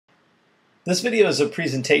This video is a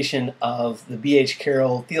presentation of the B.H.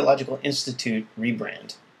 Carroll Theological Institute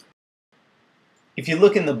Rebrand. If you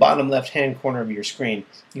look in the bottom left-hand corner of your screen,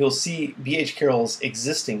 you'll see B.H. Carroll's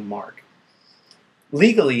existing mark.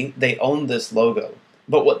 Legally, they own this logo,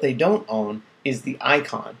 but what they don't own is the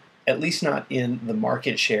icon, at least not in the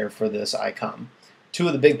market share for this icon. Two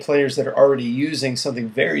of the big players that are already using something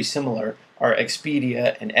very similar are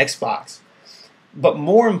Expedia and Xbox. But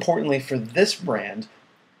more importantly for this brand,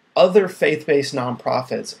 other faith-based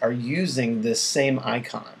nonprofits are using this same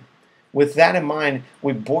icon. With that in mind,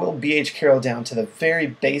 we boiled B.H. Carroll down to the very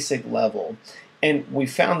basic level, and we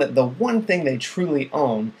found that the one thing they truly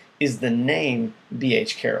own is the name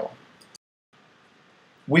B.H. Carroll.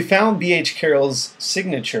 We found B.H. Carroll's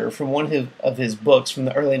signature from one of his books from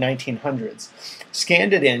the early 1900s,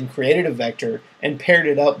 scanned it in, created a vector, and paired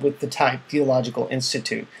it up with the type Theological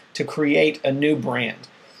Institute to create a new brand.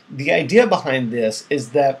 The idea behind this is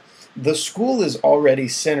that the school is already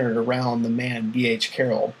centered around the man B.H.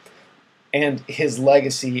 Carroll and his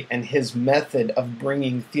legacy and his method of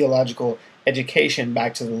bringing theological education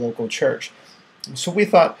back to the local church. So we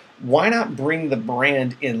thought, why not bring the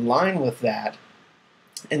brand in line with that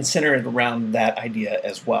and center it around that idea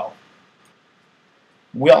as well?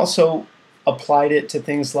 We also applied it to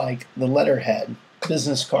things like the letterhead,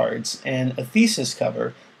 business cards, and a thesis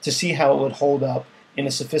cover to see how it would hold up in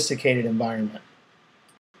a sophisticated environment.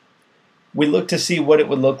 We looked to see what it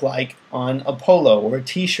would look like on a polo or a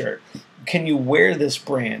t-shirt. Can you wear this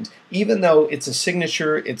brand? Even though it's a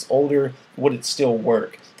signature, it's older, would it still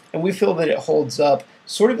work? And we feel that it holds up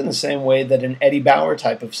sort of in the same way that an Eddie Bauer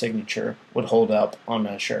type of signature would hold up on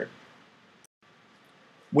a shirt.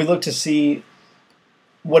 We looked to see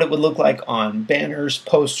what it would look like on banners,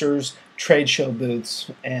 posters, trade show booths,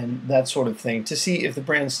 and that sort of thing, to see if the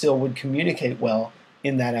brand still would communicate well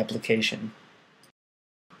in that application.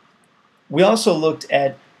 We also looked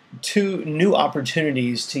at two new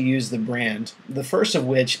opportunities to use the brand, the first of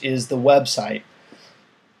which is the website.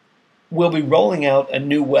 We'll be rolling out a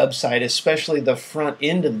new website, especially the front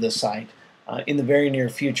end of the site, in the very near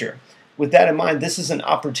future. With that in mind, this is an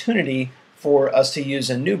opportunity for us to use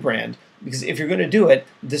a new brand, because if you're going to do it,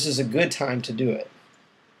 this is a good time to do it.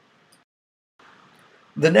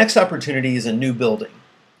 The next opportunity is a new building.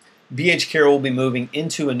 B.H. Carroll will be moving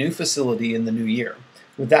into a new facility in the new year.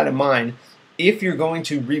 With that in mind, if you're going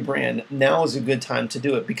to rebrand, now is a good time to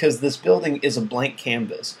do it, because this building is a blank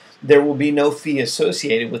canvas. There will be no fee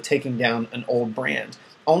associated with taking down an old brand,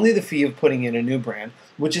 only the fee of putting in a new brand,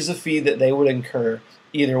 which is a fee that they would incur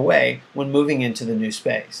either way when moving into the new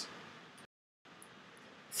space.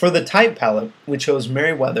 For the type palette, we chose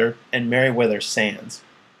Merriweather and Merriweather Sans,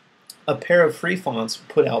 a pair of free fonts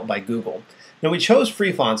put out by Google. Now, we chose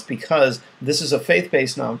free fonts because this is a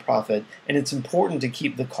faith-based nonprofit and it's important to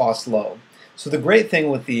keep the cost low. So the great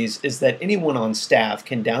thing with these is that anyone on staff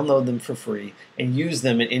can download them for free and use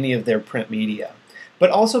them in any of their print media.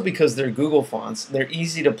 But also because they're Google fonts, they're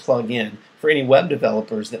easy to plug in for any web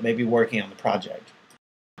developers that may be working on the project.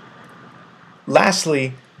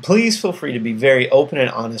 Lastly, please feel free to be very open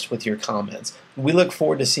and honest with your comments. We look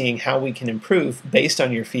forward to seeing how we can improve based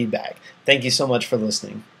on your feedback. Thank you so much for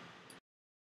listening.